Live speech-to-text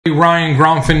Ryan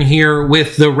Gromfin here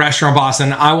with the Restaurant Boss,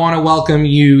 and I want to welcome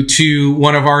you to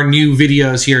one of our new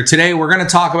videos here. Today, we're going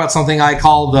to talk about something I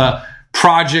call the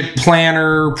Project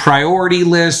Planner Priority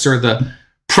List, or the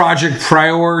Project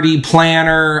Priority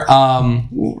Planner.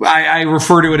 I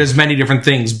refer to it as many different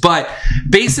things, but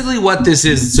basically what this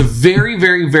is, it's a very,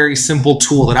 very, very simple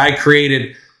tool that I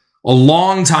created a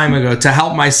long time ago to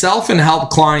help myself and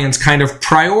help clients kind of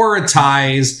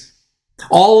prioritize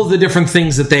all of the different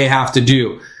things that they have to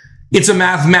do. It's a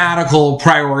mathematical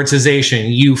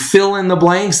prioritization. You fill in the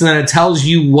blanks and then it tells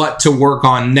you what to work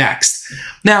on next.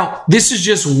 Now, this is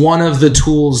just one of the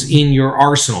tools in your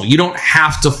arsenal. You don't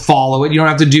have to follow it. You don't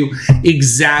have to do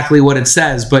exactly what it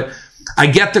says, but I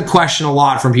get the question a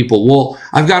lot from people. Well,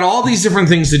 I've got all these different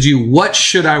things to do. What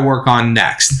should I work on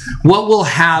next? What will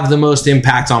have the most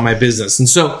impact on my business? And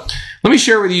so let me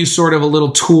share with you sort of a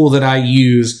little tool that I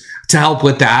use to help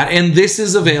with that. And this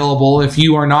is available if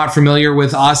you are not familiar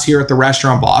with us here at the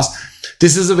Restaurant Boss.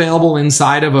 This is available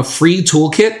inside of a free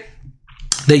toolkit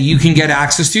that you can get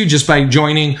access to just by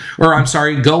going to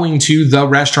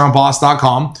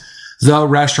therestaurantboss.com,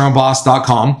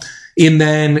 therestaurantboss.com, and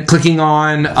then clicking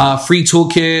on free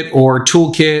toolkit or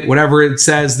toolkit, whatever it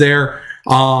says there,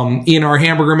 in our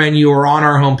hamburger menu or on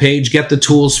our homepage. Get the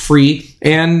tools free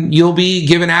and you'll be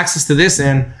given access to this,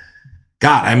 and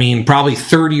God, I mean, probably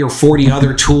 30 or 40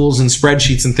 other tools and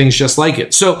spreadsheets and things just like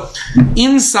it. So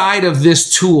inside of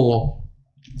this tool,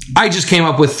 I just came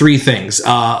up with three things: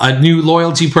 a new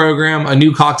loyalty program, a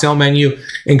new cocktail menu,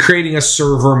 and creating a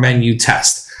server menu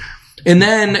test. And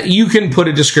then you can put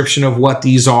a description of what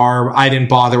these are. I didn't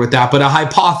bother with that, but a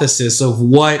hypothesis of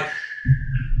what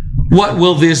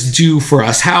will this do for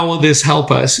us? How will this help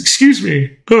us? Excuse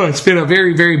me. Oh, it's been a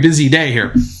very, very busy day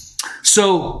here.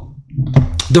 So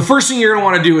the first thing you're going to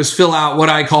want to do is fill out what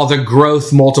I call the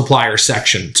growth multiplier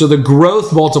section. So the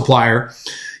growth multiplier,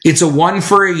 it's a 1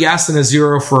 for a yes and a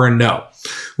 0 for a no.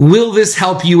 Will this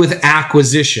help you with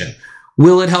acquisition?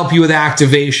 Will it help you with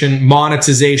activation,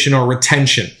 monetization, or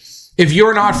retention? If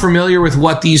you're not familiar with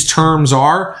what these terms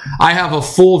are, I have a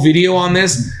full video on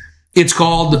this. It's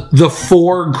called the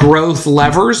 4 growth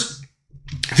levers.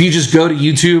 If you just go to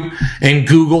YouTube and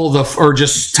Google or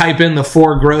just type in the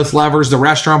 4 growth levers, the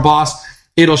Restaurant Boss,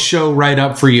 it'll show right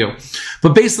up for you.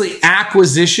 But basically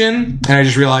acquisition, and I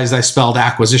just realized I spelled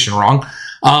acquisition wrong,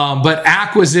 but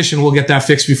acquisition, we'll get that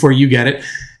fixed before you get it.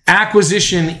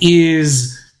 Acquisition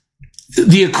is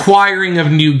the acquiring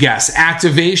of new guests.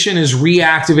 Activation is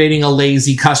reactivating a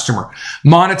lazy customer.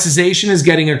 Monetization is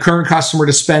getting a current customer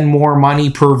to spend more money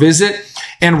per visit.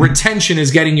 And retention is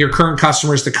getting your current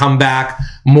customers to come back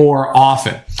more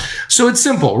often. So it's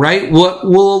simple, right? What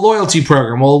will a loyalty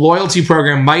program? Well, a loyalty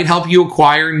program might help you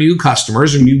acquire new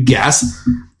customers or new guests.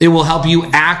 It will help you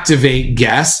activate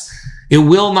guests. It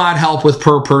will not help with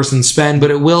per person spend,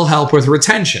 but it will help with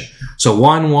retention. So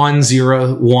 1, 1,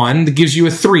 0, 1, that gives you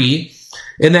a 3.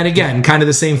 And then again, kind of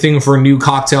the same thing for a new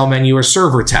cocktail menu or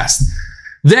server test.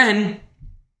 Then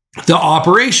the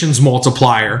operations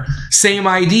multiplier, same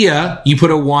idea. You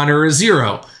put a 1 or a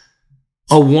 0.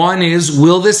 A 1 is,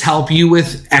 will this help you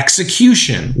with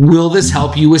execution? Will this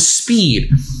help you with speed?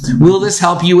 Will this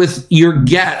help you with your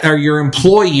your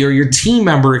employee or your team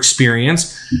member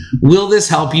experience? Will this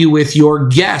help you with your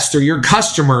guest or your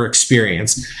customer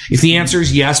experience? If the answer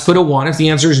is yes, put a 1. If the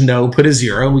answer is no, put a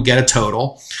 0. We get a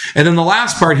total. And then the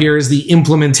last part here is the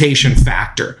implementation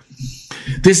factor.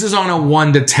 This is on a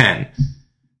 1 to 10.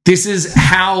 This is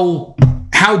how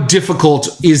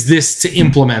difficult is this to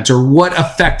implement, or what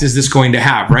effect is this going to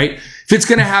have, right? If it's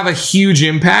going to have a huge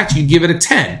impact, you'd give it a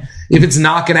 10. If it's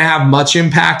not going to have much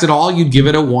impact at all, you'd give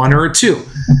it a 1 or a 2.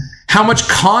 How much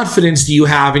confidence do you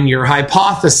have in your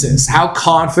hypothesis? How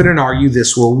confident are you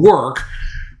this will work,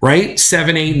 right?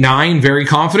 7, 8, 9, very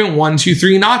confident. 1, 2,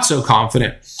 3, not so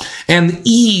confident. And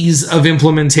ease of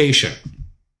implementation.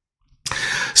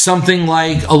 Something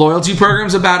like a loyalty program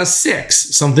is about a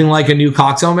 6. Something like a new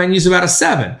cocktail menu is about a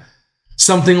 7.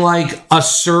 Something like a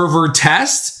server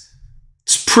test,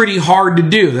 it's pretty hard to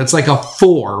do. That's like a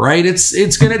 4, right?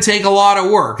 It's going to take a lot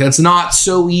of work. That's not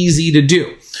so easy to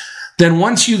do. Then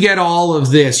once you get all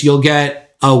of this, you'll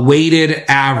get a weighted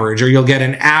average, or you'll get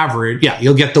an average. Yeah,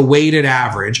 you'll get the weighted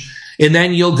average. And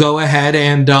then you'll go ahead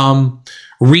and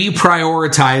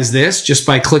reprioritize this just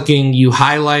by clicking, you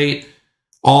highlight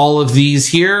all of these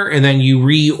here, and then you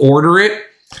reorder it,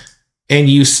 and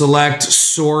you select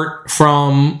sort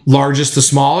from largest to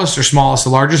smallest, or smallest to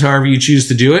largest, however you choose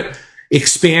to do it.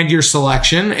 Expand your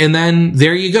selection, and then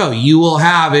there you go. You will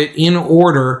have it in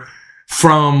order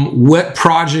from what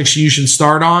projects you should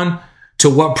start on to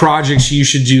what projects you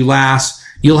should do last,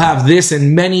 You'll have this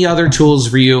and many other tools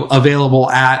for you available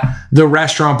at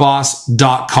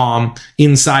therestaurantboss.com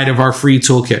inside of our free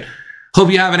toolkit. Hope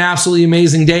you have an absolutely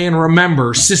amazing day. And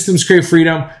remember, systems create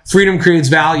freedom, freedom creates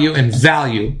value, and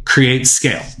value creates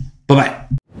scale. Bye-bye.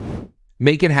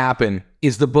 Make It Happen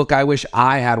is the book I wish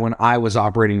I had when I was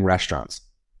operating restaurants.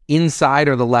 Inside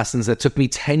are the lessons that took me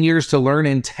 10 years to learn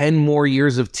and 10 more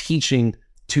years of teaching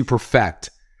to perfect.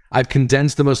 I've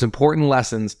condensed the most important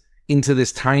lessons into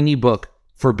this tiny book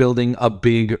for building a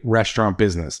big restaurant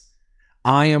business.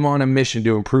 I am on a mission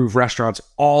to improve restaurants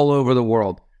all over the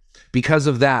world. Because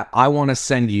of that, I want to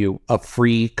send you a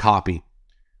free copy.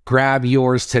 Grab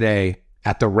yours today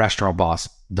at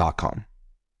therestaurantboss.com.